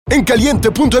En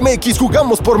Caliente.mx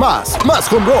jugamos por más. Más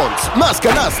home runs, más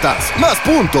canastas, más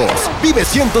puntos. Vive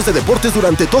cientos de deportes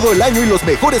durante todo el año y los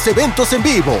mejores eventos en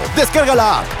vivo. Descarga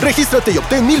la app, regístrate y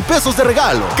obtén $1,000 de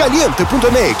regalo.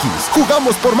 Caliente.mx,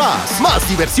 jugamos por más. Más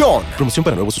diversión. Promoción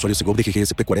para nuevos usuarios de GOV de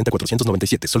GGSP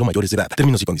 40497, solo mayores de edad.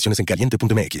 Términos y condiciones en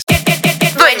Caliente.mx.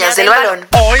 Dueñas del balón.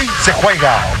 Hoy se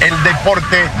juega el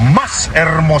deporte más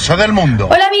hermoso del mundo.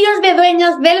 Hola amigos de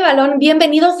Dueñas del Balón,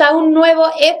 bienvenidos a un nuevo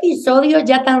episodio.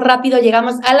 Ya tan rápido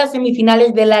llegamos a las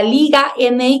semifinales de la Liga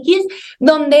MX,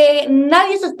 donde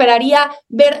nadie se esperaría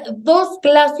ver dos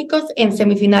clásicos en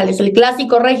semifinales. El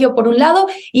clásico regio por un lado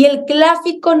y el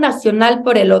clásico nacional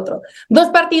por el otro. Dos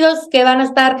partidos que van a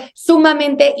estar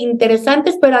sumamente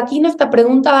interesantes, pero aquí nuestra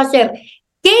pregunta va a ser,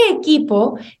 ¿qué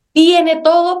equipo tiene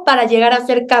todo para llegar a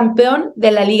ser campeón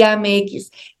de la Liga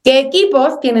MX? ¿Qué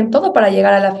equipos tienen todo para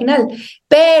llegar a la final?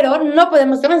 Pero no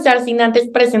podemos comenzar sin antes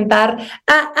presentar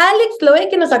a Alex Loé,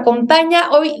 que nos acompaña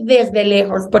hoy desde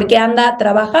lejos, porque anda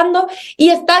trabajando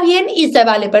y está bien y se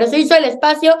vale, pero se hizo el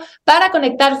espacio para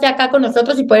conectarse acá con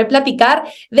nosotros y poder platicar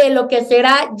de lo que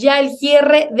será ya el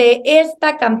cierre de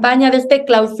esta campaña, de este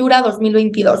clausura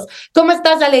 2022. ¿Cómo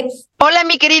estás, Alex? Hola,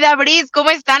 mi querida Bris, ¿cómo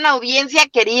están, audiencia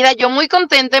querida? Yo muy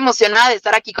contenta, emocionada de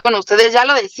estar aquí con ustedes. Ya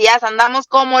lo decías, andamos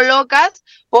como locas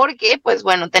porque, pues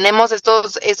bueno, tenemos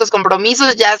estos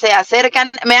compromisos, ya se acercan.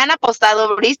 Me han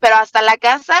apostado, Bris, pero hasta la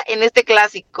casa en este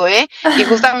clásico, y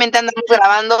justamente andamos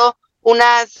grabando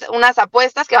unas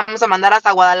apuestas que vamos a mandar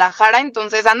hasta Guadalajara,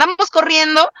 entonces andamos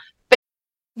corriendo.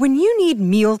 When you need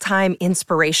mealtime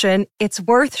inspiration, it's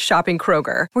worth shopping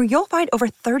Kroger, where you'll find over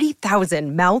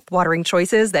 30,000 mouth-watering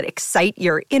choices that excite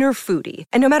your inner foodie.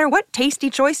 And no matter what tasty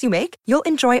choice you make, you'll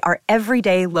enjoy our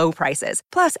everyday low prices,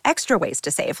 plus extra ways to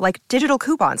save, like digital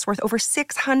coupons worth over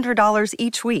 $600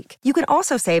 each week. You can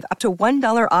also save up to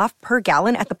 $1 off per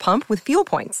gallon at the pump with fuel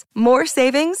points. More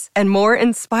savings and more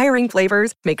inspiring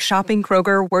flavors make shopping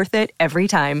Kroger worth it every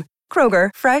time. Kroger,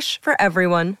 fresh for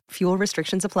everyone. Fuel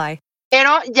restrictions apply.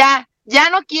 Pero ya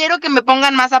no quiero que me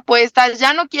pongan más apuestas,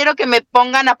 ya no quiero que me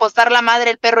pongan a apostar la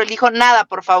madre, el perro, el hijo, nada,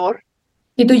 por favor.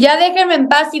 Y tú ya déjenme en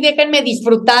paz y déjenme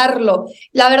disfrutarlo.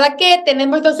 La verdad que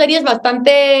tenemos dos series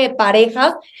bastante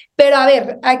parejas, pero a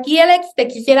ver, aquí Alex te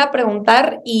quisiera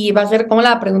preguntar, y va a ser como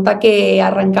la pregunta que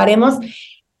arrancaremos,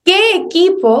 ¿qué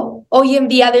equipo hoy en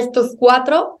día de estos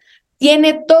cuatro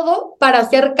tiene todo para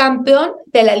ser campeón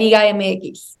de la Liga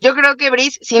MX? Yo creo que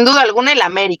Bris, sin duda alguna, el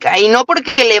América, y no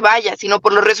porque le vaya, sino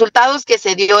por los resultados que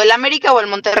se dio. El América o el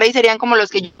Monterrey serían como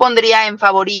los que yo pondría en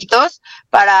favoritos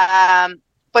para,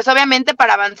 pues obviamente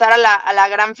para avanzar a la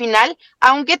gran final,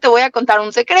 aunque te voy a contar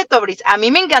un secreto, Bris. A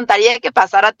mí me encantaría que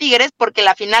pasara Tigres, porque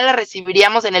la final la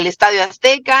recibiríamos en el Estadio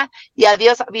Azteca, y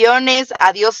adiós aviones,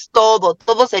 adiós todo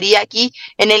sería aquí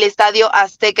en el Estadio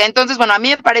Azteca. Entonces, bueno, a mí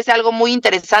me parece algo muy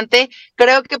interesante,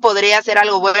 creo que podría ser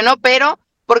algo bueno, pero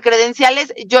por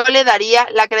credenciales yo le daría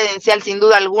la credencial sin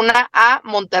duda alguna a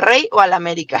Monterrey o al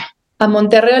América. A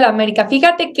Monterrey o al América.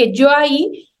 Fíjate que yo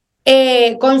ahí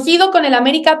coincido con el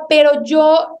América, pero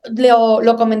yo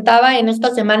lo comentaba en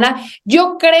esta semana,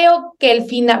 yo creo que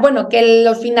que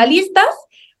los finalistas,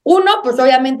 uno, pues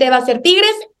obviamente va a ser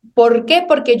Tigres. ¿Por qué?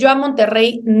 Porque yo a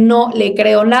Monterrey no le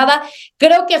creo nada.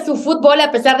 Creo que su fútbol,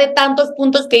 a pesar de tantos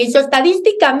puntos que hizo,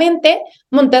 estadísticamente,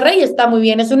 Monterrey está muy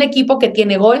bien. Es un equipo que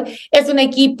tiene gol, es un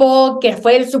equipo que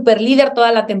fue el superlíder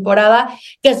toda la temporada,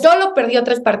 que solo perdió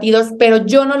 3 partidos, pero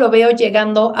yo no lo veo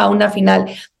llegando a una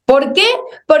final. ¿Por qué?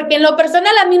 Porque en lo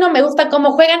personal a mí no me gusta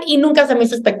cómo juegan y nunca se me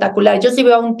hizo espectacular. Yo sí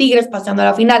veo a un Tigres pasando a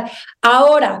la final.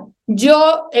 Ahora,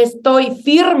 yo estoy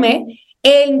firme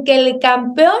en que el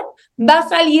campeón va a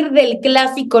salir del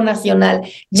clásico nacional,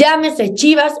 llámese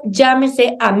Chivas,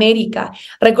 llámese América.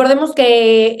 Recordemos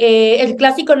que el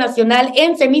clásico nacional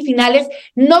en semifinales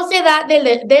no se da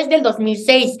desde el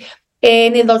 2006.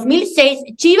 En el 2006,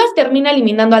 Chivas termina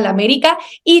eliminando al América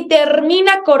y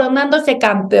termina coronándose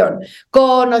campeón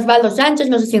con Osvaldo Sánchez.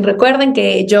 No sé si recuerden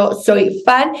que yo soy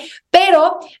fan,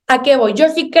 pero ¿a qué voy? Yo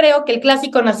sí creo que el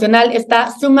Clásico Nacional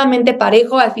está sumamente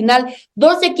parejo. Al final,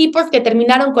 dos equipos que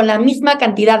terminaron con la misma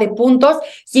cantidad de puntos.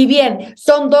 Si bien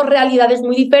son dos realidades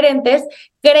muy diferentes,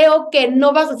 creo que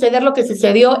no va a suceder lo que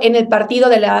sucedió en el partido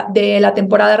de la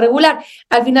temporada regular.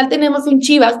 Al final tenemos un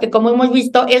Chivas que, como hemos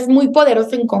visto, es muy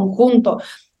poderoso en conjunto.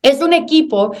 Es un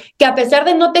equipo que, a pesar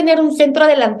de no tener un centro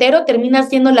delantero, termina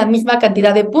haciendo la misma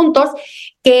cantidad de puntos,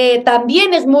 que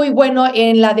también es muy bueno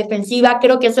en la defensiva.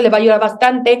 Creo que eso le va a ayudar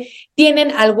bastante.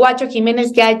 Tienen al Guacho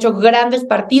Jiménez, que ha hecho grandes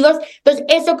partidos, entonces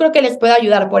eso creo que les puede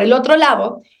ayudar. Por el otro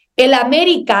lado, el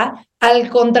América, al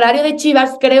contrario de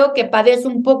Chivas, creo que padece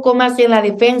un poco más en la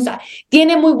defensa.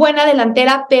 Tiene muy buena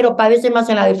delantera, pero padece más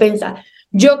en la defensa.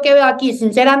 Yo que veo aquí,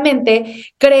 sinceramente,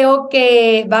 creo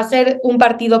que va a ser un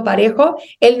partido parejo,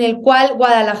 en el cual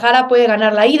Guadalajara puede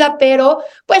ganar la ida, pero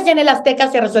pues en el Azteca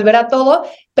se resolverá todo,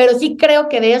 pero sí creo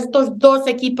que de estos dos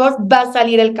equipos va a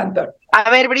salir el campeón. A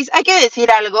ver, Brice, hay que decir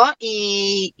algo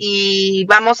y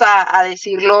vamos a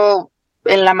decirlo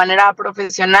en la manera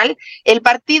profesional. El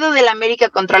partido del América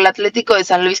contra el Atlético de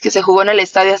San Luis que se jugó en el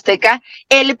Estadio Azteca,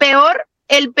 el peor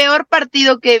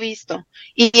partido que he visto.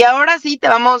 Y ahora sí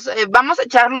vamos a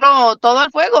echarlo todo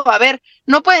al fuego. A ver,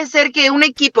 no puede ser que un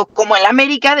equipo como el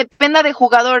América dependa de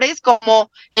jugadores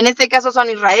como en este caso son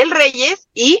Israel Reyes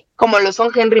y como lo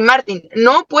son Henry Martin.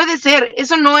 No puede ser,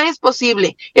 eso no es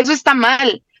posible, eso está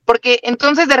mal. Porque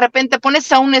entonces de repente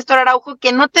pones a un Néstor Araujo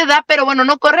que no te da, pero bueno,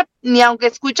 no corre ni aunque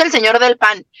escuche el señor del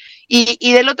pan.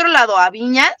 Y del otro lado a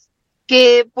Viñas,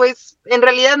 que pues en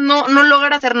realidad no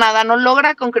logra hacer nada, no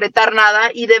logra concretar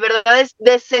nada y de verdad es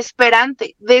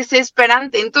desesperante.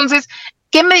 Entonces,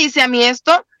 ¿qué me dice a mí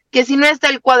esto? Que si no está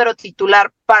el cuadro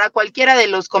titular para cualquiera de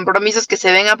los compromisos que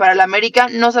se vengan para el América,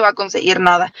 no se va a conseguir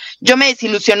nada. Yo me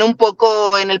desilusioné un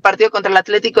poco en el partido contra el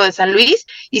Atlético de San Luis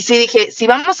y sí dije, si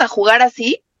vamos a jugar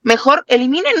así, mejor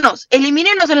elimínenos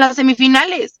en las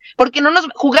semifinales, porque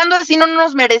jugando así no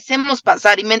nos merecemos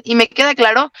pasar, y me queda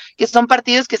claro que son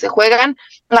partidos que se juegan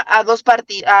a dos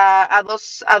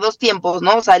tiempos,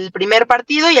 ¿no? O sea, el primer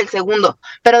partido y el segundo,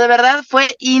 pero de verdad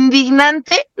fue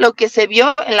indignante lo que se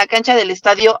vio en la cancha del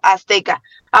Estadio Azteca.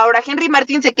 Ahora, Henry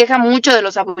Martín se queja mucho de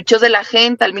los abucheos de la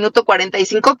gente al minuto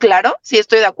 45, claro, sí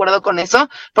estoy de acuerdo con eso,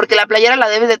 porque la playera la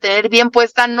debes de tener bien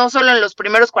puesta no solo en los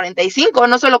primeros 45,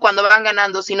 no solo cuando van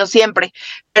ganando, sino siempre.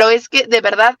 Pero es que de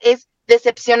verdad es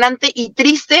decepcionante y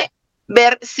triste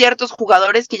ver ciertos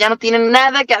jugadores que ya no tienen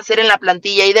nada que hacer en la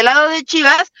plantilla. Y del lado de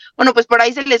Chivas, bueno, pues por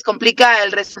ahí se les complica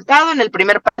el resultado. En el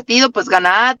primer partido, pues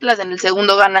gana Atlas, en el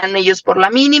segundo ganan ellos por la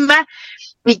mínima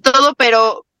y todo,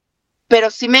 pero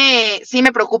sí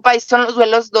me preocupa y son los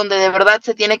duelos donde de verdad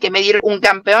se tiene que medir un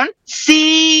campeón.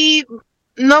 Sí,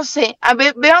 no sé,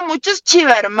 veo a muchos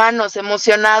chivermanos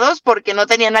emocionados porque no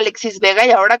tenían a Alexis Vega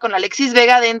y ahora con Alexis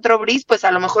Vega dentro, Brice, pues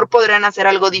a lo mejor podrían hacer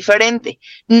algo diferente.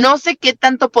 No sé qué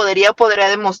tanto podría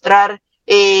demostrar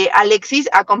Alexis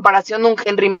a comparación de un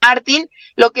Henry Martin.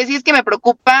 Lo que sí es que me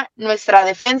preocupa nuestra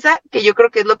defensa, que yo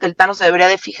creo que es lo que el Tano se debería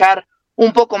de fijar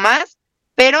un poco más,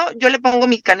 pero yo le pongo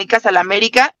mis canicas al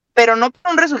América, pero no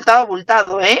por un resultado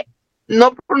abultado,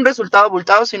 no por un resultado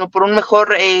abultado, sino por un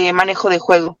mejor manejo de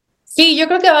juego. Sí, yo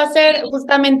creo que va a ser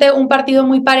justamente un partido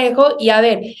muy parejo y a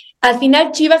ver, al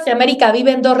final Chivas y América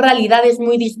viven dos realidades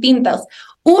muy distintas.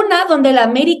 Una donde el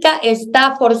América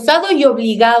está forzado y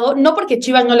obligado, no porque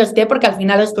Chivas no lo esté, porque al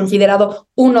final es considerado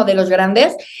uno de los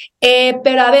grandes,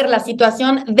 pero a ver, la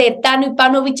situación de Tano y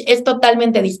Paunovic es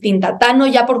totalmente distinta. Tano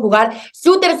ya por jugar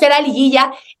su tercera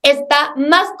liguilla está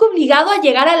más que obligado a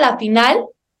llegar a la final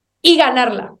y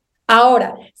ganarla.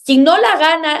 Ahora, si no la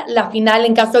gana la final,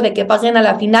 en caso de que pasen a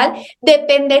la final,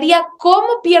 dependería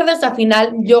cómo pierde esa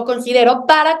final, yo considero,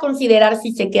 para considerar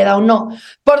si se queda o no.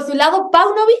 Por su lado,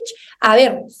 Paunovic, a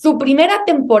ver, su primera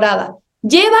temporada,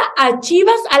 lleva a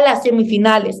Chivas a las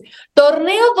semifinales,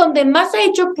 torneo donde más ha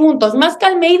hecho puntos, más que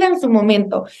Almeida en su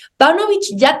momento.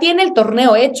 Paunovic ya tiene el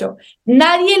torneo hecho,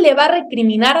 nadie le va a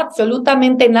recriminar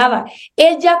absolutamente nada.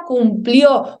 Él ya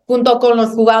cumplió junto con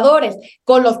los jugadores,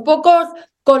 con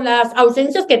las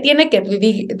ausencias que tiene, que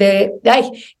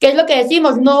es lo que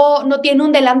decimos, no tiene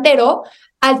un delantero.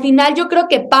 Al final yo creo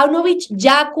que Paunovic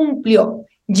ya cumplió,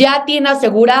 ya tiene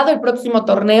asegurado el próximo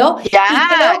torneo y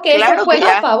creo que eso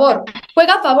juega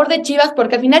a favor de Chivas,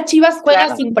 porque al final Chivas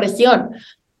juega sin presión.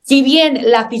 Si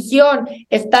bien la afición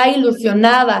está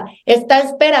ilusionada, está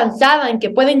esperanzada en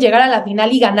que pueden llegar a la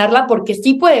final y ganarla, porque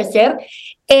sí puede ser,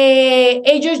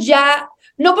 ellos ya...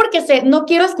 No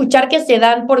quiero escuchar que se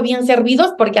dan por bien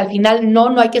servidos, porque al final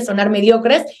no hay que sonar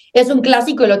mediocres, es un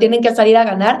clásico y lo tienen que salir a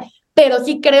ganar, pero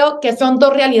sí creo que son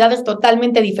dos realidades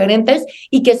totalmente diferentes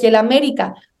y que si el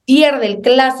América pierde el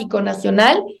clásico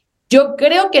nacional, yo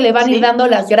creo que le van a ir dando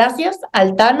las gracias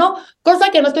al Tano,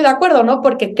 cosa que no estoy de acuerdo, ¿no?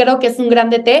 Porque creo que es un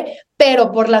gran DT,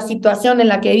 pero por la situación en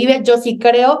la que vive, yo sí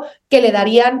creo que le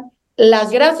darían las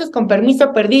gracias, con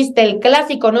permiso, perdiste el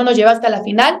clásico, no nos llevaste a la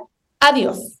final,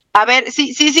 adiós. A ver,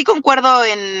 sí concuerdo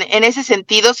en ese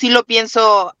sentido, sí lo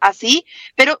pienso así,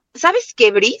 pero ¿sabes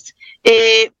qué, Brice?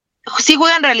 Sí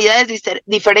juegan realidades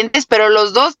diferentes, pero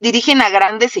los dos dirigen a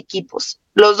grandes equipos.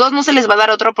 Los dos no se les va a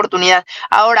dar otra oportunidad.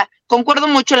 Ahora, concuerdo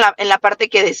mucho en la parte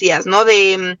que decías, ¿no?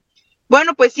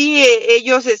 Bueno, pues sí,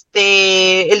 ellos,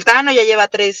 el Tano ya lleva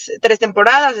tres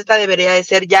temporadas, esta debería de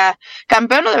ser ya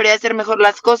campeón, o debería de ser mejor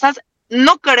las cosas.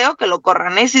 No creo que lo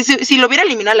corran, ¿eh? Si lo hubiera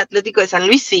eliminado el Atlético de San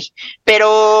Luis, sí,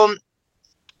 pero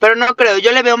pero no creo,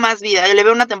 yo le veo más vida, yo le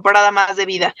veo una temporada más de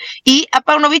vida. Y a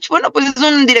Paunovic, bueno, pues es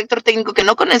un director técnico que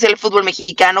no conocía el fútbol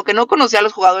mexicano, que no conocía a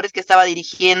los jugadores que estaba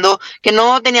dirigiendo, que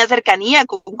no tenía cercanía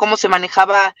con cómo se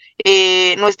manejaba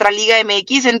nuestra Liga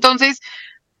MX, entonces,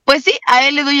 pues sí, a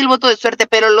él le doy el voto de suerte,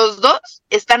 pero los dos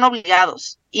están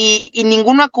obligados y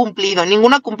ninguno ha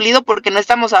cumplido porque no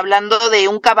estamos hablando de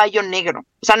un caballo negro,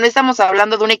 o sea, no estamos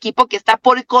hablando de un equipo que está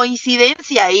por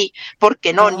coincidencia ahí,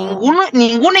 porque no,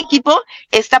 ningún equipo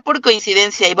está por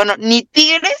coincidencia, y bueno, ni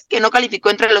Tigres, que no calificó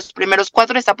entre los primeros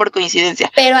 4, está por coincidencia.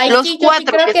 Pero ahí los sí,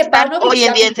 4 sí que están hoy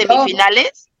en día en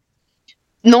semifinales,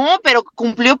 no, pero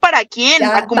 ¿cumplió para quién?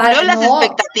 Ya, ¿Cumplió las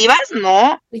expectativas?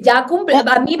 No. Ya cumplió,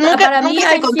 para mí Nunca se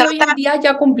ahí sí hoy en día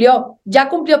ya cumplió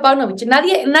Paunovic.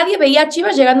 Nadie veía a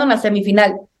Chivas llegando a una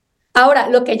semifinal. Ahora,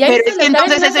 lo que ya pero hizo es que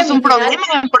entonces ese es un problema,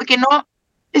 porque no,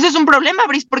 eso es un problema,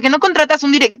 Brice, porque no contratas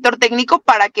un director técnico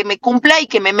para que me cumpla y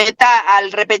que me meta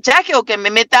al repechaje o que me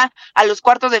meta a los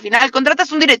cuartos de final.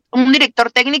 Contratas un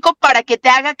director técnico para que te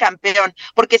haga campeón,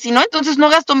 porque si no, entonces no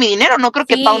gasto mi dinero. No creo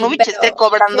que Paunovic esté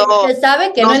cobrando. Se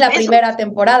sabe que no en la primera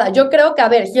temporada. Yo creo que, a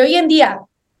ver, si hoy en día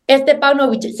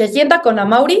Paunovic se sienta con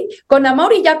Amauri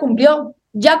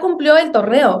ya cumplió el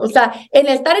torneo, o sea, el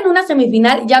estar en una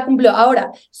semifinal ya cumplió.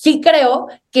 Ahora, sí creo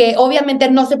que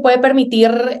obviamente no se puede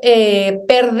permitir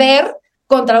perder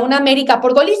contra una América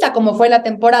por goliza, como fue la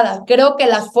temporada. Creo que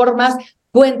las formas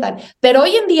cuentan, pero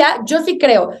hoy en día yo sí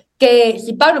creo que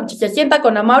si Pablo se sienta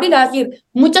con Amauri, le va a decir,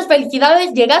 muchas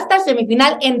felicidades, llegaste a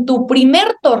semifinal en tu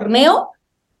primer torneo,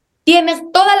 tienes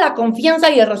toda la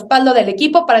confianza y el respaldo del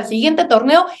equipo para el siguiente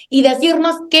torneo y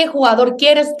decirnos qué jugador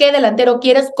quieres, qué delantero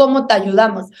quieres, cómo te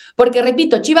ayudamos. Porque,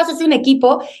 repito, Chivas es un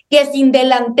equipo que sin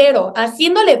delantero,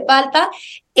 haciéndole falta,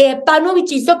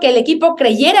 Paunovic hizo que el equipo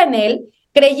creyera en él,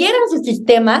 creyera en su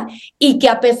sistema y que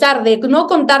a pesar de no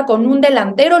contar con un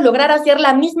delantero, lograra hacer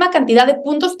la misma cantidad de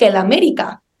puntos que el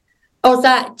América. O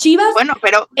sea, Chivas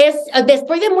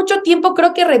después de mucho tiempo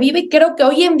creo que revive y creo que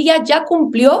hoy en día ya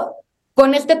cumplió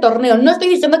con este torneo. No estoy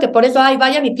diciendo que por eso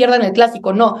vayan y pierdan el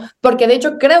clásico, no, porque de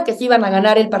hecho creo que sí van a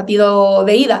ganar el partido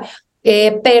de ida,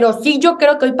 pero sí yo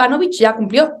creo que hoy Paunovic ya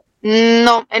cumplió.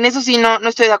 No, en eso sí no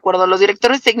estoy de acuerdo. Los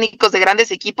directores técnicos de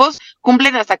grandes equipos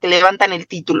cumplen hasta que levantan el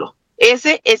título.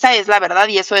 Esa es la verdad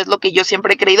y eso es lo que yo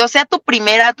siempre he creído. Sea tu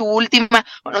primera, tu última,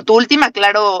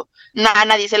 claro, a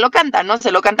nadie se lo canta, ¿no?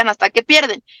 Se lo cantan hasta que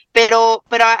pierden, pero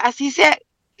así sea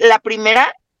la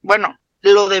primera, bueno,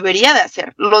 lo debería de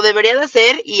hacer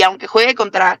y aunque juegue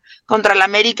contra la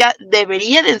América,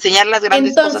 debería de enseñar las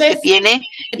grandes cosas que tiene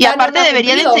y aparte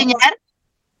debería de enseñar.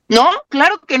 No,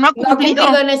 claro que no ha cumplido.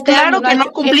 Claro que no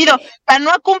ha cumplido. Tan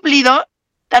no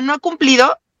ha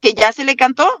cumplido que ya se le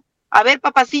cantó. A ver,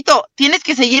 papacito, tienes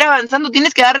que seguir avanzando,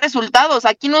 tienes que dar resultados.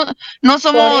 Aquí no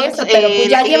somos pero pues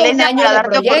ya lleva un año de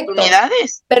proyecto.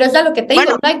 Oportunidades. Pero eso es lo que te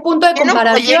digo, no hay punto de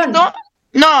comparación. No,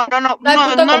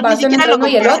 ni siquiera lo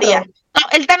compararía. No,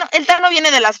 el Tano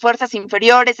viene de las fuerzas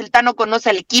inferiores, el Tano conoce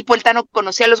al equipo, el Tano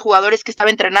conocía a los jugadores que estaba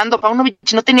entrenando. Paunovic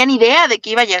no tenía ni idea de que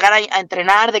iba a llegar a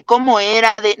entrenar, de cómo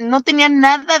era, no tenía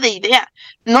nada de idea.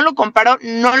 No lo comparo,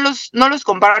 no los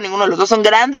comparo a ninguno de los dos, son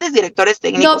grandes directores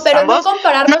técnicos. No, pero ambos, no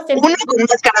compararlos. Uno con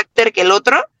más carácter que el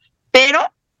otro, pero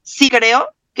sí creo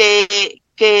que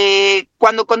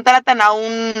cuando contratan a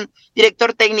un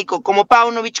director técnico como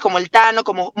Paunovic, como el Tano,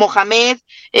 como Mohamed,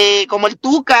 como el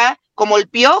Tuca, como el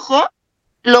Piojo,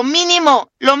 lo mínimo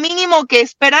que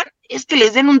esperan es que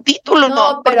les den un título,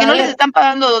 ¿no? Porque no les están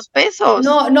pagando 2 pesos.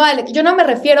 No, Alex, yo no me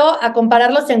refiero a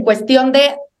compararlos en cuestión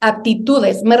de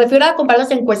aptitudes, me refiero a compararlos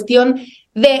en cuestión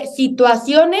de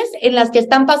situaciones en las que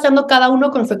están pasando cada uno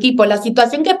con su equipo. La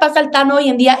situación que pasa el Tano hoy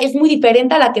en día es muy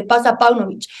diferente a la que pasa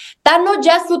Paunovic. Tano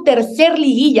ya es su tercer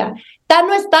liguilla.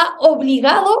 Tano está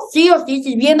obligado, sí o sí,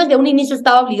 si bien desde un inicio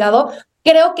estaba obligado,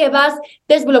 creo que vas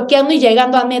desbloqueando y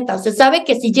llegando a metas. Se sabe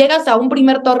que si llegas a un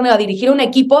primer torneo a dirigir un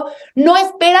equipo, no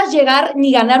esperas llegar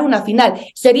ni ganar una final.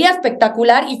 Sería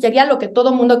espectacular y sería lo que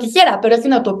todo mundo quisiera, pero es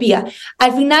una utopía.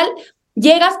 Al final,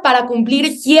 llegas para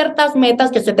cumplir ciertas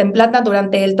metas que se te implantan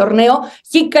durante el torneo.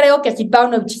 Sí creo que si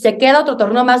Paunovic se queda otro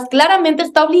torneo más, claramente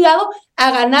está obligado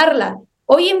a ganarla.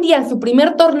 Hoy en día, en su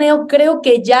primer torneo, creo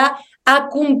que ya ha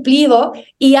cumplido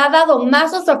y ha dado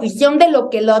más a su afición de lo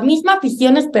que la misma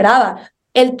afición esperaba.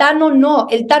 El Tano no,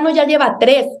 el Tano ya lleva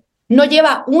 3, no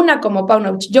lleva una como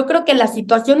Paunovic. Yo creo que las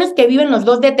situaciones que viven los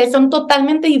dos DT son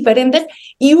totalmente diferentes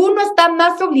y uno está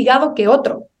más obligado que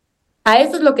otro. A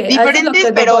eso es lo que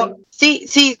diferentes, pero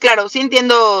sí, claro, sí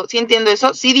entiendo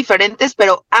eso, sí diferentes,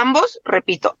 pero ambos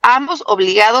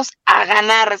obligados a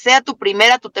ganar, sea tu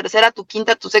primera, tu tercera, tu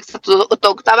quinta, tu sexta, tu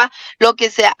octava, lo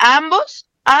que sea, ambos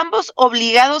ambos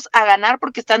obligados a ganar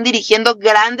porque están dirigiendo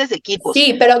grandes equipos.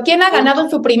 Sí, pero ¿quién ha ganado en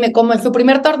su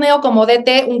primer torneo como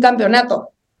DT un campeonato?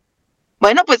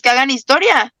 Bueno, pues que hagan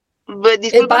historia.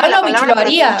 Discúlpame la Pavlovich palabra, lo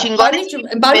haría.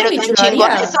 pero tan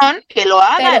chingones son que lo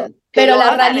hagan. Pero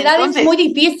la realidad es muy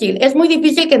difícil. Es muy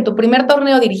difícil que en tu primer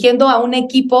torneo dirigiendo a un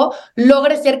equipo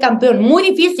logres ser campeón. Muy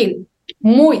difícil.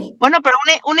 Muy. Bueno, pero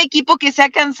un equipo que se ha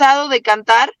cansado de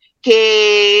cantar,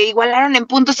 que igualaron en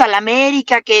puntos al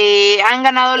América, que han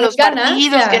ganado los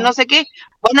partidos, que no sé qué.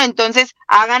 Bueno, entonces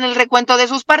hagan el recuento de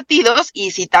sus partidos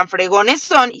y si tan fregones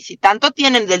son y si tanto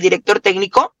tienen del director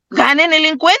técnico, ganen el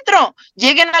encuentro,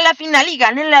 lleguen a la final y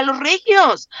gánenle a los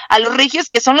regios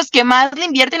que son los que más le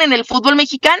invierten en el fútbol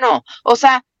mexicano. O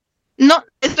sea, no,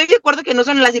 estoy de acuerdo que no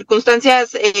son las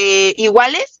circunstancias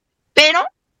iguales, pero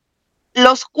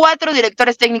los 4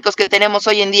 directores técnicos que tenemos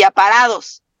hoy en día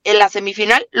parados en la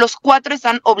semifinal, los 4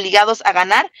 están obligados a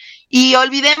ganar y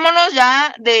olvidémonos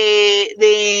ya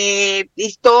de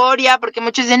historia, porque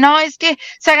muchos dicen, no, es que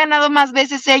se ha ganado más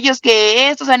veces ellos que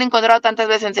estos, se han encontrado tantas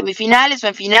veces en semifinales o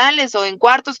en finales o en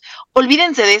cuartos.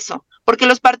 Olvídense de eso, porque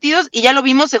los partidos, y ya lo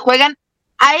vimos, se juegan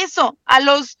a eso, a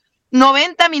los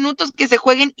 90 minutos que se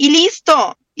jueguen y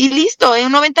listo. Y listo,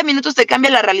 en 90 minutos te cambia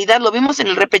la realidad, lo vimos en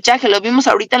el repechaje, lo vimos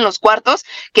ahorita en los cuartos,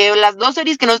 que las 2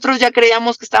 series que nosotros ya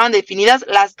creíamos que estaban definidas,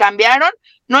 las cambiaron,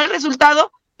 no el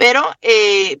resultado, pero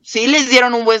sí les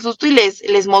dieron un buen susto y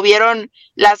les movieron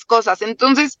las cosas.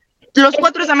 Entonces, los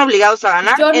 4 están obligados a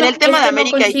ganar. En el tema de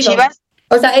América y Chivas.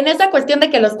 O sea, en esa cuestión de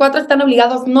que los 4 están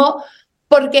obligados, no,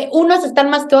 porque unos están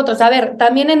más que otros. A ver,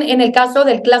 también en el caso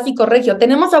del clásico regio,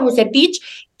 tenemos a Vucetich,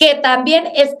 que también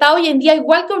está hoy en día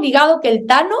igual que obligado que el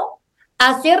Tano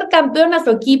a ser campeón a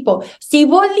su equipo.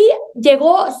 Siboldi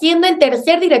llegó siendo el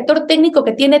tercer director técnico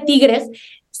que tiene Tigres.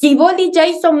 Siboldi ya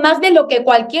hizo más de lo que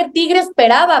cualquier Tigre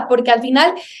esperaba, porque al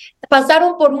final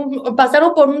pasaron por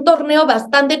un torneo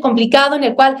bastante complicado en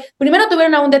el cual primero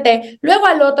tuvieron a un DT, luego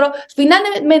al otro,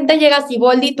 finalmente llega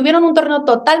Siboldi, tuvieron un torneo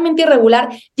totalmente irregular,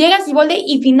 llega Siboldi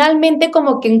y finalmente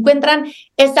como que encuentran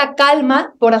esa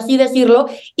calma, por así decirlo,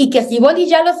 y que Siboldi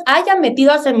ya los haya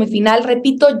metido a semifinal,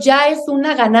 repito, ya es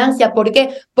una ganancia. ¿Por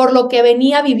qué? Por lo que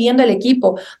venía viviendo el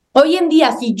equipo. Hoy en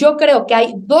día, si yo creo que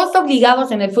hay 2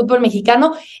 obligados en el fútbol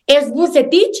mexicano, es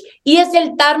Vucetich y es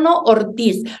el Tano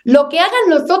Ortiz. Lo que hagan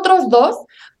los otros 2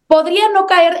 podría no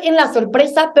caer en la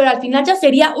sorpresa, pero al final ya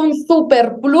sería un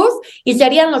super plus y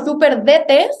serían los super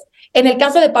DTs. En el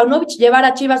caso de Paunovic, llevar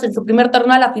a Chivas en su primer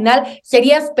torneo a la final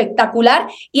sería espectacular.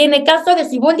 Y en el caso de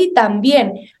Siboldi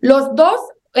también. Los 2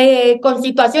 con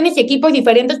situaciones y equipos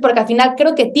diferentes, porque al final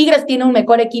creo que Tigres tiene un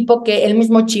mejor equipo que el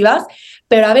mismo Chivas.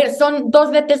 Pero a ver, son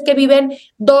 2 DTs que viven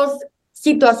 2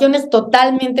 situaciones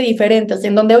totalmente diferentes,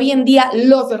 en donde hoy en día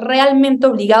los realmente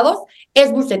obligados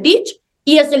es Vucetich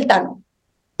y es el Tano.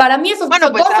 Para mí esos 2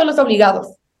 son los obligados.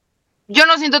 Yo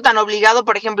no siento tan obligado,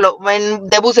 por ejemplo,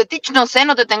 de Vucetich no sé,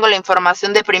 no te tengo la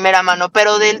información de primera mano,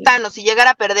 pero del Tano, si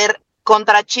llegara a perder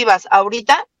contra Chivas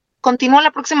ahorita, continúa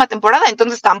la próxima temporada,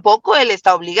 entonces tampoco él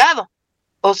está obligado.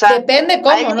 O sea, depende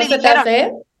cómo, ¿no se te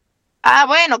hace? Ah,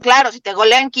 bueno, claro, si te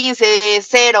golean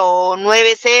 15-0 o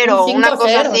 9-0 una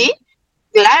cosa así,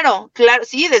 claro,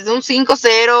 sí, desde un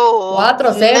 5-0 o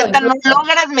 4-0, no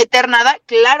logras meter nada,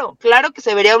 claro que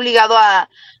se vería obligado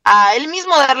a él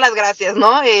mismo dar las gracias,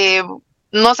 ¿no?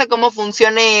 No sé cómo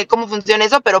funcione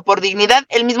eso, pero por dignidad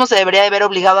él mismo se debería de ver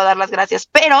obligado a dar las gracias,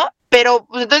 pero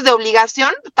pues entonces de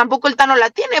obligación tampoco el Tano la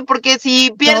tiene, porque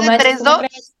si pierde 3-2,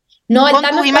 no, el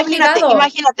Tano está obligado.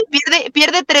 Imagínate,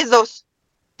 pierde 3-2.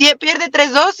 Pierde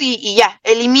 3-2 y ya,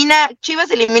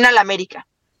 Chivas elimina al América.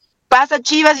 Pasa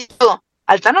Chivas y todo.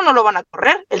 Al Tano no lo van a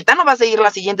correr, el Tano va a seguir la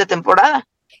siguiente temporada.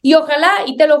 Y ojalá,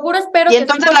 y te lo juro, espero y que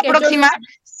entonces sí, la próxima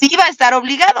sí va a estar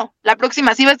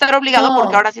obligado. No.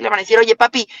 Porque ahora sí le van a decir, oye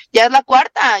papi, ya es la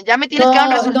 4ª, ya me tienes que dar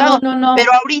un resultado. No.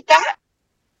 Pero ahorita,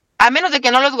 a menos de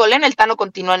que no los goleen, el Tano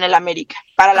continúa en el América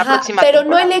para la próxima pero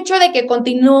temporada. No el hecho de que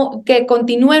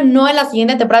continúe no en la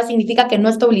siguiente temporada significa que no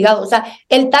está obligado. O sea,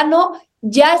 el Tano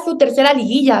ya es su 3ª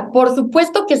liguilla. Por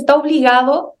supuesto que está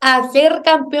obligado a ser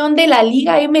campeón de la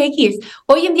Liga MX.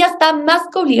 Hoy en día está más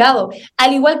que obligado.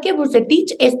 Al igual que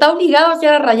Vucetich está obligado a ser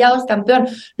a Rayados campeón.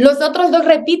 Los otros 2,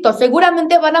 repito,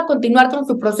 seguramente van a continuar con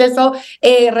su proceso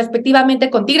respectivamente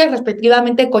con Tigres,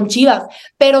 respectivamente con Chivas,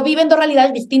 pero viven 2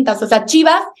 realidades distintas. O sea,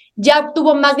 Chivas ya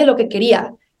obtuvo más de lo que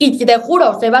quería. Y te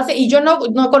juro, y yo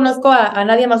no conozco a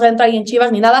nadie más adentro ahí en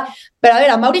Chivas ni nada, pero a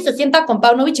ver, a Mauri se sienta con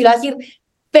Paunovic y le va a decir,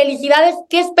 felicidades,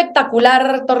 qué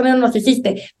espectacular torneo nos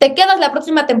hiciste. Te quedas la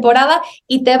próxima temporada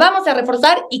y te vamos a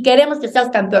reforzar y queremos que seas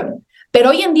campeón. pero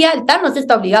hoy en día el Tano sí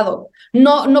está obligado.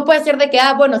 No puede ser de que,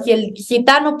 bueno, si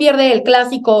Tano pierde el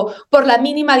clásico por la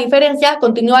mínima diferencia,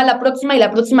 continúa la próxima y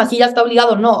la próxima sí ya está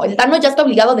obligado. No, el Tano ya está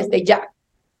obligado desde ya.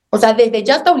 O sea, desde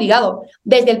ya está obligado.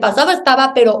 Desde el pasado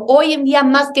estaba, pero hoy en día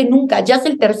más que nunca. Ya es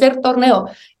el tercer torneo.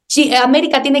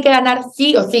 América tiene que ganar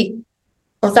sí o sí.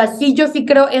 O sea, sí, yo sí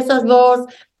creo esas dos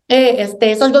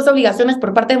obligaciones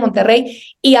por parte de Monterrey.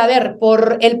 Y a ver,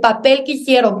 por el papel que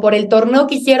hicieron, por el torneo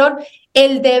que hicieron,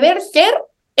 el deber ser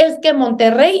es que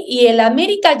Monterrey y el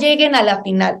América lleguen a la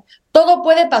final. Todo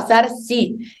puede pasar,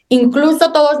 sí.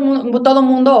 Incluso todo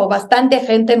mundo, o bastante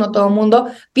gente, no todo mundo,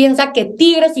 piensa que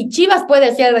Tigres y Chivas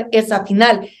puede ser esa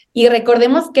final. Y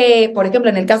recordemos que, por ejemplo,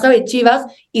 en el caso de Chivas,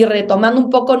 y retomando un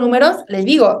poco números, les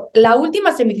digo, la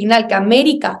última semifinal que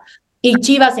América y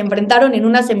Chivas se enfrentaron en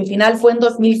una semifinal fue en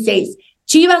 2006.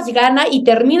 Chivas gana y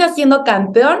termina siendo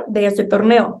campeón de ese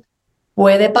torneo.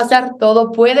 Puede pasar,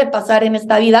 todo puede pasar en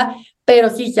esta vida, pero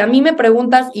sí, si a mí me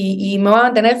preguntas y me voy a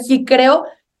mantener, sí creo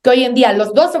que hoy en día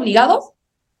los dos obligados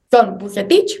son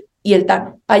Vucetich y el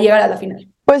Tano a llegar a la final.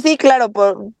 Pues sí, claro,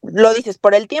 lo dices,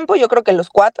 por el tiempo yo creo que los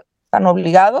cuatro están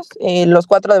obligados, los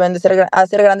cuatro deben de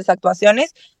hacer grandes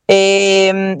actuaciones.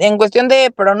 En cuestión de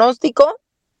pronóstico,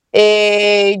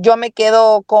 yo me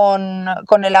quedo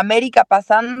con el América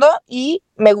pasando y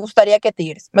me gustaría que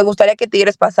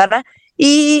Tigres pasara.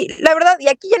 Y la verdad, y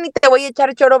aquí ya ni te voy a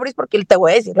echar chorobris porque te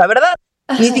voy a decir la verdad.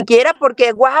 Ni siquiera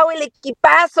porque, wow, el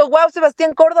equipazo, wow,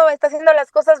 Sebastián Córdoba está haciendo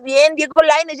las cosas bien, Diego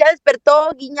Lainez ya despertó,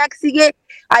 Guiñac sigue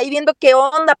ahí viendo qué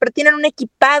onda, pero tienen un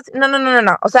equipazo.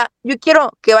 No. O sea, yo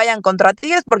quiero que vayan contra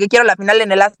Tigres porque quiero la final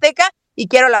en el Azteca y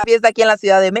quiero la fiesta aquí en la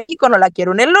Ciudad de México, no la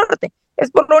quiero en el norte.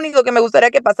 Es por lo único que me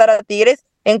gustaría que pasara a Tigres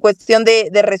en cuestión de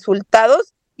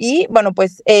resultados. Y bueno,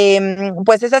 pues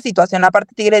esa situación.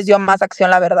 Aparte, Tigres dio más acción,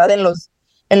 la verdad, en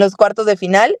los cuartos de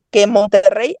final que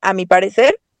Monterrey, a mi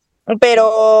parecer.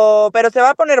 Pero se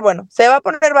va a poner bueno, se va a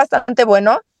poner bastante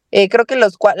bueno. Creo que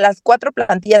las cuatro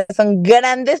plantillas son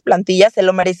grandes plantillas, se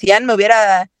lo merecían. Me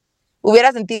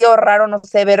hubiera sentido raro, no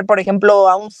sé, ver, por ejemplo,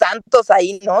 a un Santos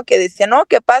ahí, ¿no? Que decía, no,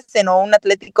 que pasen, o un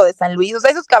Atlético de San Luis. O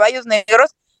sea, esos caballos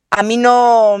negros a mí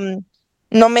no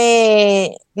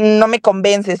me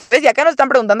convence. ¿Ves? Y acá nos están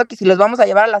preguntando que si los vamos a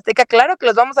llevar a la Azteca. Claro que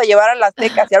los vamos a llevar a la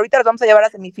Azteca. Si ahorita los vamos a llevar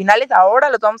a semifinales, ahora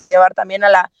los vamos a llevar también a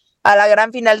la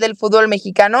gran final del fútbol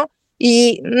mexicano.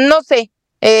 Y no sé,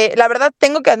 la verdad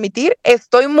tengo que admitir,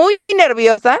 estoy muy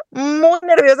nerviosa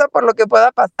por lo que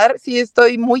pueda pasar. Sí,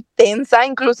 estoy muy tensa,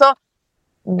 incluso,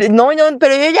 no,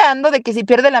 pero yo ya ando de que si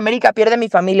pierde el América, pierde mi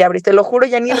familia, Bris, te lo juro,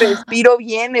 ya ni respiro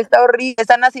bien, está horrible,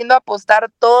 están haciendo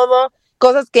apostar todo,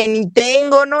 cosas que ni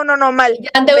tengo, no, mal. Ya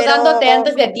endeudándote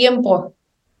antes de tiempo.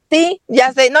 Sí,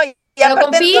 ya sé, no, y pero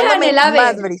aparte confía en el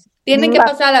AVE, tienen que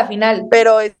pasar a la final.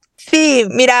 Pero sí,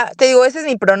 mira, te digo, ese es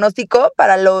mi pronóstico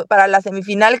para la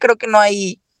semifinal. Creo que no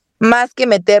hay más que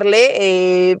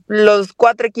meterle. Los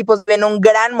cuatro equipos ven un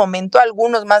gran momento,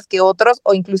 algunos más que otros,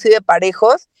 o inclusive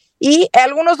parejos, y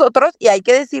algunos otros, y hay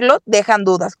que decirlo, dejan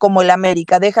dudas, como el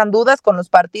América, dejan dudas con los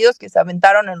partidos que se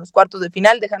aventaron en los cuartos de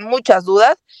final, dejan muchas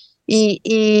dudas.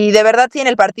 Y de verdad, si en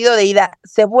el partido de ida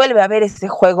se vuelve a ver ese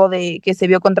juego que se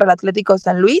vio contra el Atlético de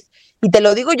San Luis, y te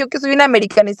lo digo yo que soy una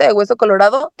americanista de hueso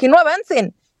colorado, que no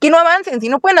avancen, si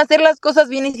no pueden hacer las cosas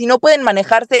bien y si no pueden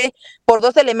manejarse por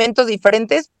dos elementos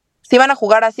diferentes, si van a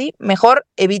jugar así, mejor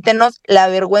evítenos la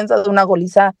vergüenza de una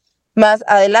goliza más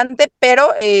adelante. Pero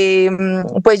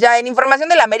pues ya en información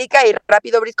del América y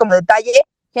rápido, Bris, como detalle,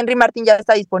 Henry Martín ya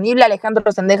está disponible,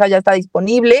 Alejandro Sendejas ya está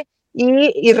disponible,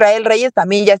 y Israel Reyes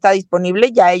también ya está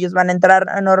disponible, ya ellos van a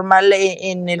entrar normal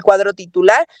en el cuadro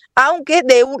titular, aunque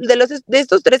de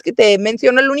estos tres que te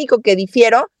menciono, el único que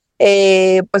difiero,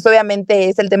 pues obviamente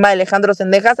es el tema de Alejandro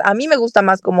Sendejas. A mí me gusta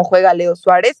más cómo juega Leo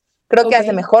Suárez, creo que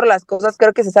hace mejor las cosas,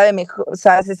 creo que se sabe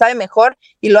mejor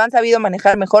y lo han sabido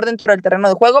manejar mejor dentro del terreno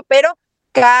de juego, pero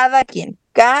cada quien,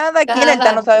 el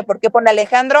Tano sabe por qué pone a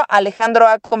Alejandro. Alejandro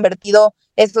ha convertido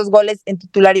estos goles en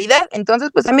titularidad, entonces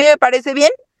pues a mí me parece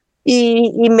bien.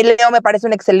 Y Leo me parece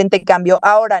un excelente cambio.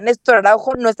 Ahora, Néstor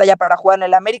Araujo no está ya para jugar en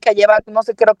el América, lleva, no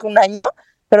sé, creo que un año,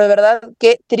 pero de verdad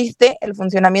qué triste el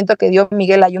funcionamiento que dio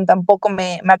Miguel Ayun, tampoco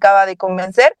me acaba de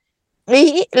convencer.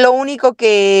 Y lo único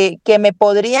que me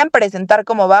podrían presentar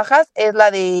como bajas es la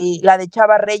de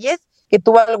Chava Reyes, que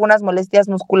tuvo algunas molestias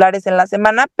musculares en la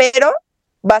semana, pero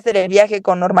va a hacer el viaje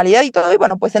con normalidad y todo, y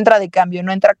bueno, pues entra de cambio,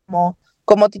 no entra como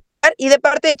titular. Y de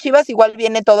parte de Chivas igual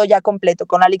viene todo ya completo,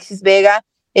 con Alexis Vega,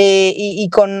 y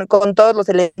con todos los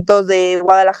elementos de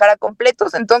Guadalajara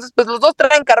completos. Entonces pues los dos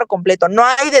traen carro completo, no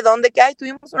hay de dónde que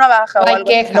tuvimos una baja, no o hay algo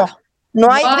queja.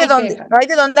 No hay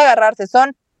de dónde agarrarse,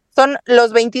 son son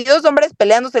los 22 hombres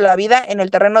peleándose la vida en el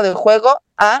terreno de juego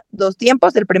a 2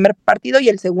 tiempos, el primer partido y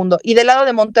el segundo. Y del lado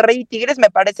de Monterrey y Tigres me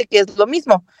parece que es lo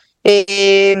mismo.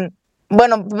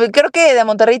 Bueno, creo que de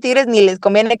Monterrey y Tigres ni les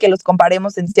conviene que los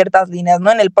comparemos en ciertas líneas,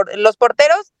 ¿no? Los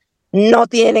porteros no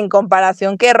tienen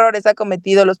comparación. ¿Qué errores ha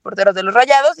cometido los porteros de los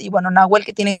Rayados? Y bueno, Nahuel,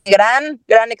 que tiene gran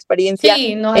experiencia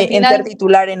en ser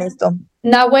titular en esto.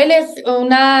 Nahuel es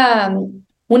una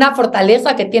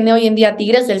fortaleza que tiene hoy en día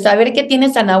Tigres. El saber que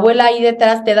tienes a Nahuel ahí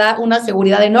detrás te da una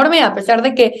seguridad enorme, a pesar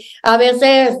de que a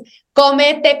veces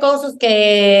comete cosas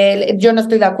que yo no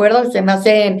estoy de acuerdo, se me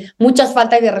hacen muchas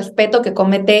faltas de respeto que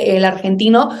comete el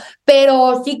argentino,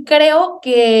 pero sí creo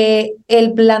que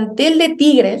el plantel de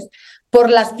Tigres, por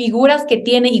las figuras que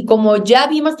tiene y como ya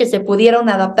vimos que se pudieron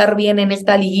adaptar bien en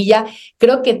esta liguilla,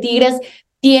 creo que Tigres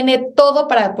tiene todo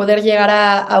para poder llegar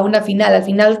a una final. Al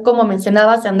final, como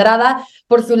mencionabas, Andrada,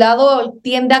 por su lado,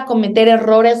 tiende a cometer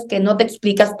errores que no te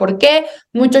explicas por qué.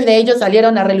 Muchos de ellos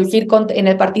salieron a relucir en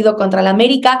el partido contra el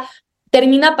América.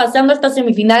 Termina pasando esta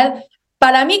semifinal,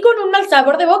 para mí con un mal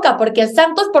sabor de boca, porque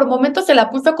Santos por momentos se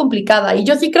la puso complicada. Y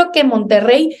yo sí creo que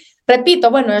Monterrey, repito,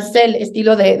 bueno, es el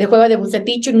estilo de juego de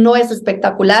Vucetich, no es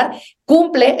espectacular,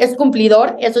 cumple, es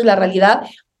cumplidor, eso es la realidad.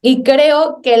 Y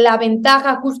creo que la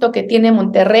ventaja justo que tiene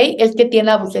Monterrey es que tiene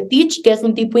a Vucetich, que es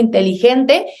un tipo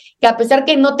inteligente, que a pesar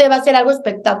que no te va a hacer algo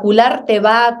espectacular, te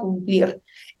va a cumplir.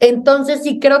 Entonces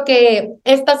sí creo que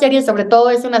esta serie sobre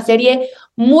todo es una serie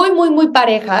muy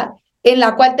pareja, en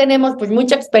la cual tenemos pues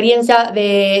mucha experiencia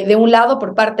de un lado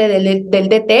por parte del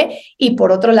DT y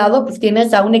por otro lado pues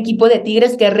tienes a un equipo de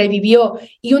Tigres que revivió,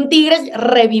 y un Tigres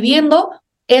reviviendo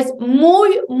es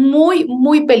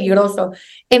muy peligroso.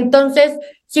 Entonces,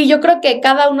 sí, yo creo que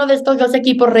cada uno de estos dos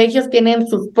equipos regios tienen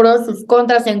sus pros, sus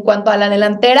contras. En cuanto a la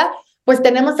delantera, pues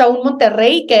tenemos a un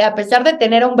Monterrey que, a pesar de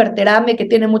tener a un Berterame que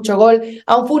tiene mucho gol,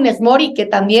 a un Funes Mori que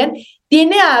también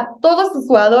tiene a todos sus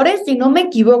jugadores, si no me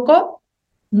equivoco,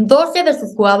 12 de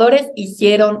sus jugadores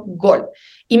hicieron gol.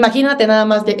 Imagínate nada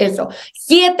más de eso.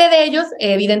 7 de ellos,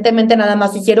 evidentemente, nada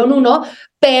más hicieron uno,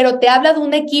 pero te habla de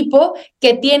un equipo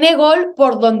que tiene gol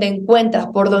por donde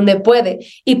encuentra, por donde puede.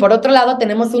 Y por otro lado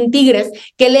tenemos un Tigres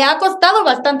que le ha costado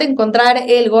bastante encontrar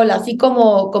el gol, así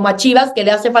como a Chivas, que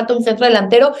le hace falta un centro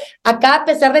delantero. Acá, a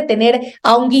pesar de tener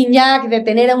a un Guiñac, de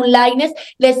tener a un Lainez,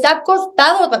 les ha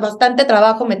costado bastante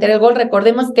trabajo meter el gol.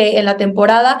 Recordemos que en la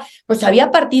temporada pues había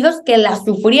partidos que la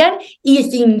sufrían y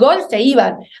sin gol se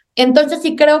iban. Entonces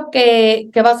sí creo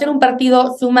que va a ser un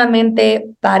partido sumamente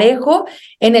parejo,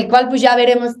 en el cual pues ya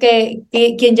veremos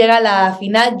quién llega a la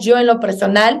final. Yo en lo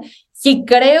personal sí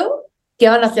creo que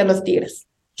van a ser los Tigres.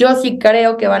 Yo sí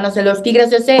creo que van a ser los Tigres.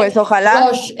 Pues ojalá.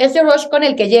 Ese rush con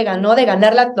el que llegan, ¿no? De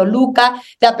ganar la Toluca,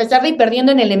 de a pesar de ir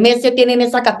perdiendo en el MS, tienen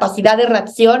esa capacidad de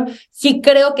reacción. Sí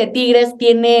creo que Tigres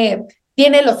tiene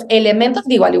los elementos,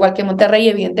 digo, al igual que Monterrey,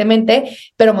 evidentemente,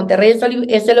 pero Monterrey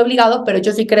es el obligado, pero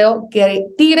yo sí creo que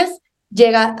Tigres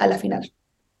llega a la final.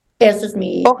 Eso es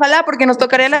mi... Ojalá, porque nos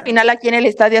tocaría la final aquí en el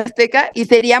Estadio Azteca y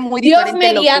sería muy diferente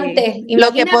mediante,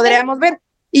 lo que podríamos ver.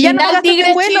 Y ya no gastas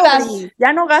en vuelo,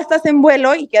 ya no gastas en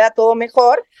vuelo y queda todo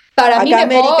mejor. Para mí mejor.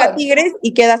 América Tigres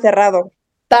y queda cerrado.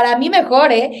 Para mí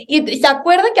mejor, ¿eh? Y se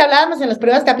acuerdan que hablábamos en los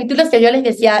primeros capítulos que yo les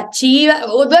decía, Chivas,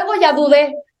 luego ya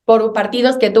dudé por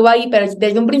partidos que tuvo ahí, pero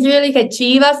desde un principio dije,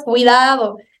 Chivas,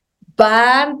 cuidado,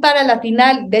 van para la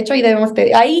final. De hecho,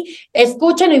 ahí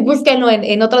escuchen y búsquenlo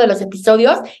en otro de los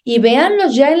episodios y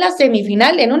véanlos ya en la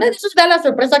semifinal. En una de esos da la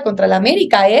sorpresa contra el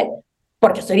América,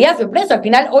 porque sería sorpresa. Al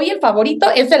final, hoy el favorito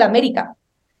es el América.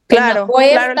 Claro,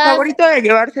 el favorito de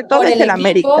llevarse todo es el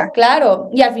América. Claro,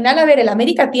 y al final, a ver, el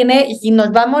América tiene, si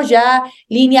nos vamos ya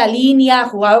línea a línea,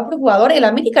 jugador por jugador, el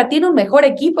América tiene un mejor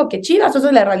equipo que Chivas, eso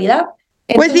es la realidad.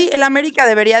 Entonces, pues sí, el América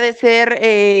debería de ser,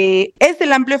 es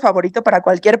el amplio favorito para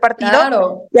cualquier partido.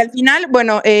 Claro. Y al final,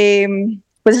 bueno,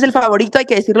 pues es el favorito, hay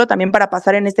que decirlo también, para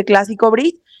pasar en este clásico,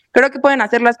 Brice. Creo que pueden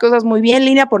hacer las cosas muy bien,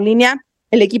 línea por línea.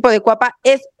 El equipo de Cuapa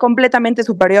es completamente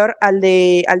superior al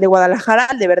de Guadalajara,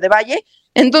 al de Verde Valle.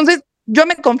 Entonces, yo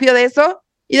me confío de eso.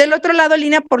 Y del otro lado,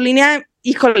 línea por línea,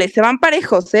 híjole, se van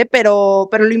parejos, pero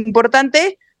lo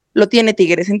importante lo tiene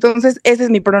Tigres. Entonces, ese es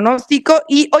mi pronóstico.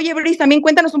 Y, oye, Brice, también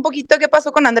cuéntanos un poquito qué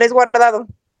pasó con Andrés Guardado.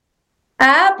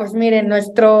 Pues miren,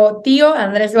 nuestro tío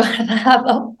Andrés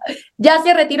Guardado ya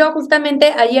se retiró.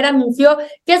 Justamente ayer anunció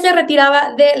que se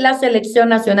retiraba de la Selección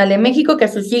Nacional de México, que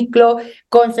su ciclo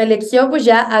con selección pues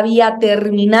ya había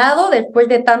terminado después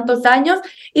de tantos años,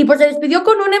 y pues se despidió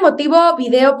con un emotivo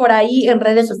video por ahí en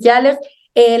redes sociales.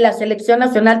 La Selección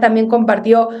Nacional también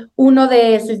compartió uno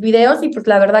de sus videos, y pues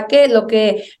la verdad que lo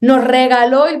que nos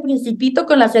regaló el Principito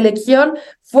con la selección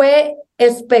fue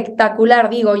espectacular,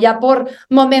 digo, ya por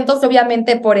momentos,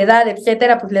 obviamente por edad,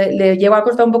 etcétera, pues le llegó a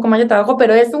costar un poco más de trabajo,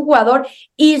 pero es un jugador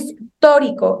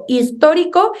histórico,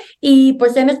 y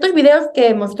pues en estos videos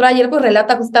que mostró ayer, pues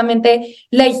relata justamente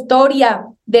la historia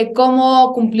de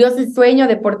cómo cumplió su sueño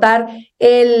de portar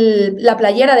la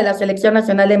playera de la Selección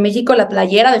Nacional de México, la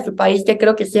playera de su país, que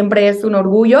creo que siempre es un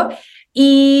orgullo.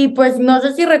 Y pues no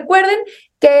sé si recuerden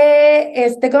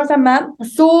que, ¿cómo se llama?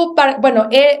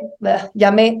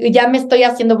 Ya me estoy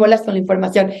haciendo bolas con la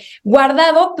información.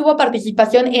 Guardado tuvo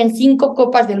participación en 5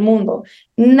 Copas del Mundo.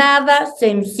 Nada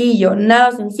sencillo.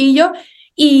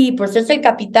 Y pues es el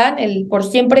capitán, el por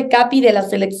siempre capi de la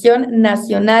Selección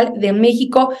Nacional de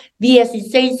México,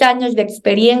 16 años de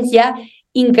experiencia,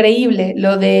 increíble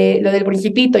lo del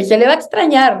Principito, y se le va a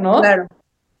extrañar, ¿no? Claro.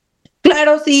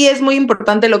 Claro, sí, es muy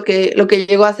importante lo que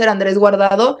llegó a hacer Andrés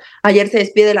Guardado. Ayer se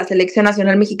despide de la Selección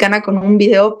Nacional Mexicana con un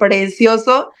video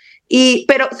precioso.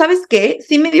 Pero, ¿sabes qué?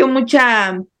 Sí me dio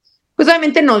mucha, pues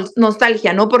obviamente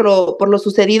nostalgia, ¿no? Por lo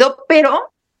sucedido,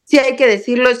 pero sí hay que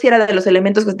decirlo, sí era de los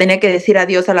elementos que tenía que decir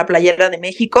adiós a la playera de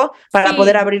México para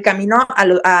poder abrir camino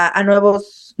a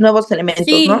nuevos elementos,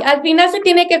 sí, ¿no? Al final se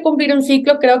tiene que cumplir un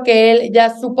ciclo. Creo que él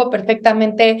ya supo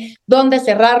perfectamente dónde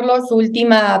cerrarlo, su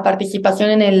última participación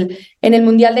en el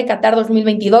Mundial de Qatar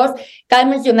 2022. Cabe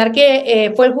mencionar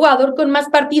que fue el jugador con más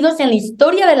partidos en la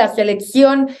historia de la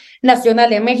Selección Nacional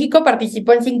de México.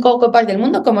 Participó en 5 Copas del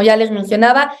Mundo, como ya les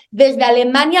mencionaba, desde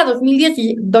Alemania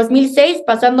 2006,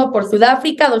 pasando por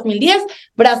Sudáfrica 2010,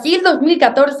 Brasil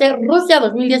 2014, Rusia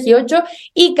 2018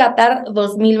 y Qatar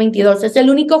 2022. Es el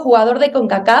único jugador de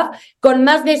CONCACAF con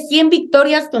más de 100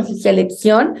 victorias con su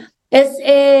selección.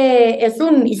 Es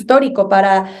un histórico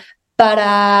para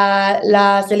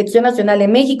la Selección Nacional de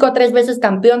México, 3 veces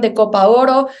campeón de Copa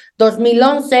Oro,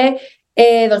 2011,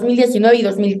 2019 y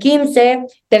 2015,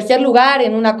 tercer lugar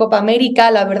en una Copa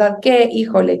América. La verdad que,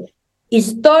 híjole,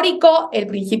 histórico, el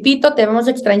Principito, te vamos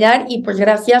a extrañar, y pues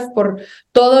gracias por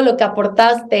todo lo que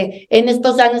aportaste en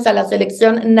estos años a la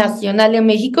Selección Nacional de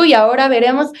México, y ahora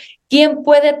veremos quién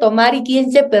puede tomar y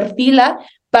quién se perfila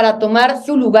para tomar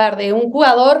su lugar de un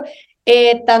jugador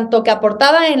tanto que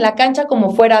aportaba en la cancha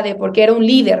como fuera porque era un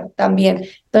líder también.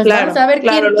 Entonces vamos a ver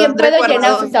quién puede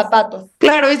llenar sus zapatos.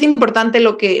 Claro, es importante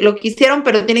lo que hicieron,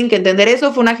 pero tienen que entender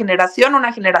eso. Fue una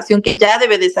generación que ya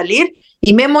debe de salir.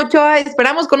 Y Memo Ochoa,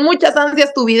 esperamos con muchas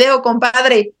ansias tu video,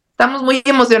 compadre. Estamos muy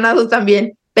emocionados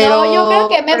también. Pero no, yo creo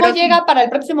que Memo llega para el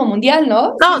próximo Mundial,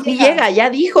 ¿no? No, sí llega, ya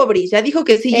dijo Brice, ya dijo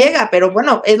que sí llega, pero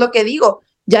bueno, es lo que digo.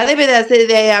 Ya debe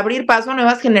de abrir paso a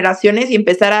nuevas generaciones y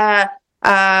empezar a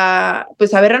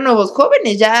ver a nuevos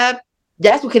jóvenes. Ya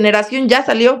su generación ya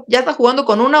salió, ya está jugando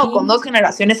con una o con 2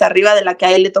 generaciones arriba de la que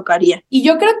a él le tocaría. Y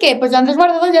yo creo que pues Andrés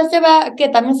Guardado que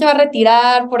también se va a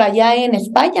retirar por allá en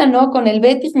España, ¿no? Con el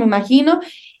Betis, me imagino,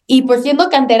 y pues siendo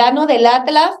canterano del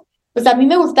Atlas, pues a mí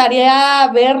me gustaría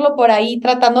verlo por ahí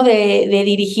tratando de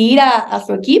dirigir a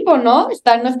su equipo, ¿no?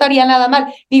 No estaría nada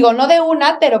mal. Digo, no de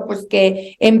una, pero pues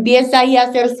que empiece ahí a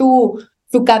hacer su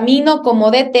camino como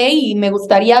DT, y me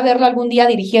gustaría verlo algún día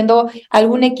dirigiendo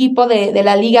algún equipo de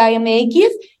la Liga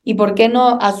MX, y por qué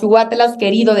no a su Atlas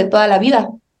querido de toda la vida.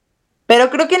 Pero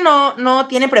creo que no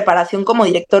tiene preparación como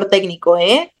director técnico,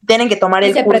 ¿eh? Tienen que tomar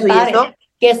el curso y eso.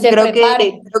 Que se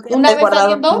prepare. Creo que una vez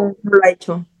haciendo, no lo ha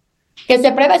hecho. Que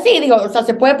se pruebe, sí, digo, o sea,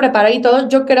 se puede preparar y todo.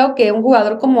 Yo creo que un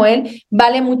jugador como él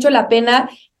vale mucho la pena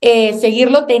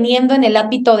seguirlo teniendo en el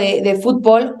ámbito de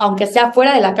fútbol, aunque sea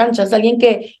fuera de la cancha. Es alguien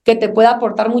que te puede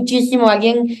aportar muchísimo,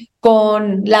 alguien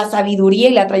con la sabiduría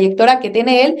y la trayectoria que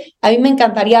tiene él. A mí me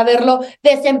encantaría verlo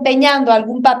desempeñando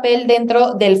algún papel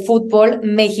dentro del fútbol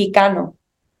mexicano.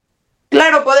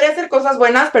 Claro, podría hacer cosas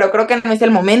buenas, pero creo que no es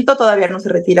el momento. Todavía no se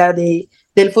retira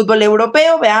del fútbol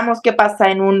europeo. Veamos qué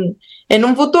pasa en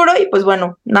un futuro. Y pues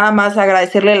bueno, nada más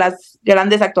agradecerle las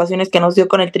grandes actuaciones que nos dio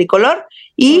con el tricolor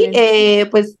y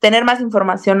pues tener más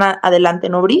información adelante,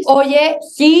 ¿no, Brice? Oye,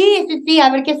 sí,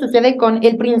 a ver qué sucede con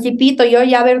el Principito. Y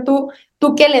oye, a ver tú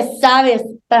qué le sabes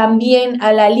también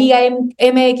a la Liga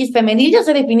MX femenil. Ya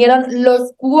se definieron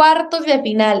los cuartos de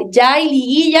final. Ya hay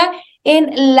liguilla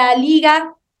en la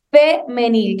Liga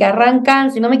femenil, que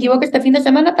arrancan, si no me equivoco, este fin de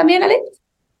semana también, Alex.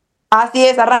 Así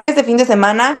es, arranca este fin de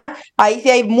semana. Ahí sí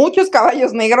hay muchos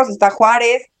caballos negros. Está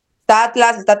Juárez, está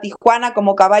Atlas, está Tijuana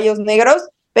como caballos negros,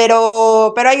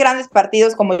 pero hay grandes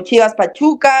partidos como Chivas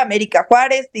Pachuca, América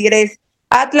Juárez, Tigres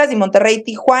Atlas y Monterrey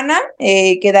Tijuana,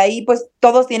 que de ahí pues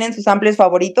todos tienen sus amplios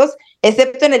favoritos,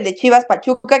 excepto en el de Chivas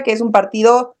Pachuca, que es un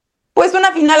partido, pues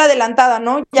una final adelantada,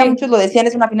 ¿no? Ya muchos lo decían,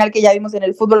 es una final que ya vimos en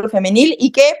el fútbol femenil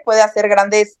y que puede hacer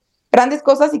grandes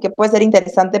cosas y que puede ser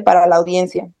interesante para la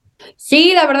audiencia.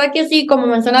 Sí, la verdad que sí, como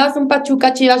mencionabas, un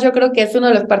Pachuca Chivas, yo creo que es uno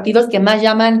de los partidos que más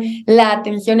llaman la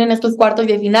atención en estos cuartos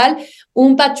de final.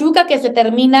 Un Pachuca que se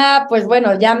termina, pues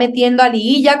bueno, ya metiendo a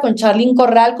liguilla con Charlín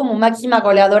Corral como máxima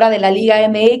goleadora de la Liga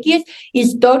MX.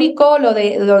 Histórico lo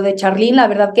de Charlín, la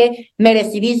verdad que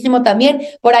merecidísimo también.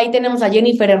 Por ahí tenemos a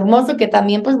Jennifer Hermoso, que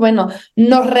también, pues bueno,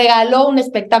 nos regaló un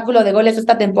espectáculo de goles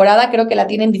esta temporada. Creo que la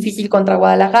tienen difícil contra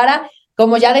Guadalajara.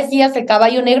 Como ya decías, el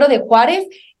caballo negro de Juárez,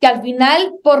 que al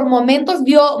final por momentos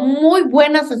dio muy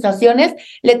buenas sensaciones,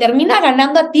 le termina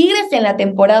ganando a Tigres en la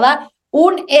temporada,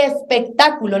 un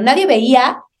espectáculo. Nadie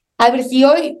veía, a ver si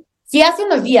hace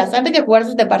unos días, antes de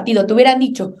jugarse este partido, te hubieran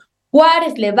dicho,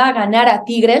 Juárez le va a ganar a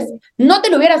Tigres, no te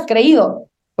lo hubieras creído.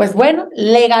 Pues bueno,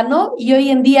 le ganó y hoy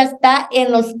en día está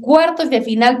en los cuartos de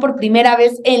final por primera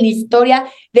vez en la historia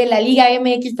de la Liga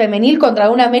MX femenil contra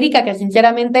una América que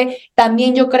sinceramente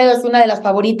también yo creo es una de las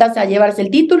favoritas a llevarse el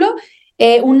título.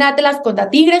 Un Atlas contra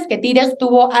Tigres, que Tigres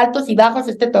tuvo altos y bajos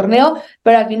este torneo,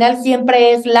 pero al final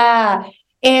siempre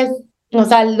o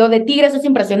sea, lo de Tigres es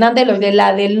impresionante, lo de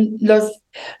las del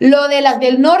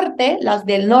norte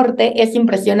es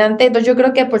impresionante. Entonces yo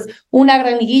creo que pues una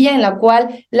gran liguilla en la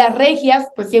cual las regias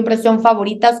pues siempre son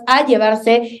favoritas a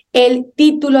llevarse el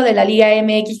título de la Liga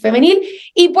MX femenil.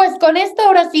 Y pues con esto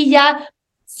ahora sí ya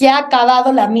se ha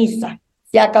acabado la misa.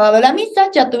 Ya ha acabado la misa,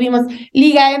 ya tuvimos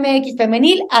Liga MX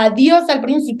femenil, adiós al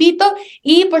Principito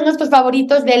y pues nuestros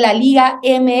favoritos de la Liga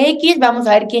MX. Vamos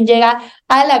a ver quién llega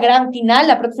a la gran final.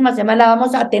 La próxima semana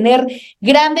vamos a tener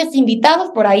grandes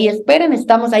invitados, por ahí esperen,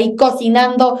 estamos ahí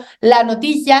cocinando la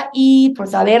noticia y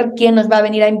pues a ver quién nos va a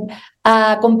venir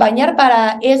a acompañar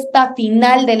para esta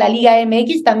final de la Liga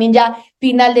MX, también ya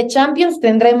final de Champions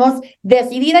tendremos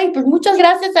decidida. Y pues muchas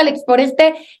gracias, Alex, por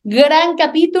este gran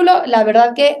capítulo. La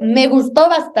verdad que me gustó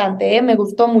bastante, me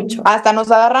gustó mucho. Hasta nos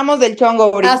agarramos del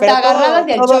chongo, Boris, hasta pero agarradas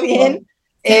del todo chongo. Bien.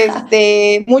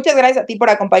 Muchas gracias a ti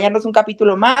por acompañarnos un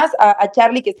capítulo más, a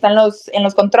Charlie que está en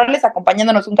los controles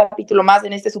acompañándonos un capítulo más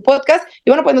en su podcast.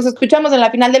 Y bueno, pues nos escuchamos en la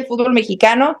final del fútbol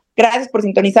mexicano. Gracias por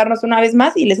sintonizarnos una vez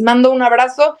más y les mando un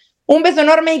abrazo, un beso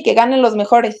enorme y que ganen los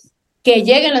mejores. Que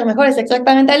lleguen los mejores,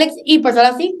 exactamente, Alex. Y pues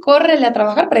ahora sí, córrele a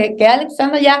trabajar, porque Alex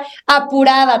anda ya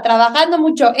apurada, trabajando,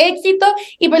 mucho éxito.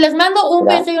 Y pues les mando un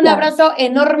beso y un abrazo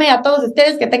enorme a todos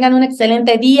ustedes, que tengan un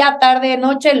excelente día, tarde,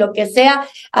 noche, lo que sea,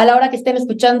 a la hora que estén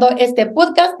escuchando este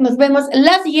podcast. Nos vemos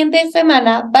la siguiente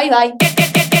semana. Bye, bye.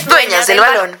 Dueñas del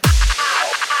balón.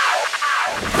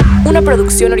 Una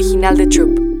producción original de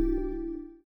Troop.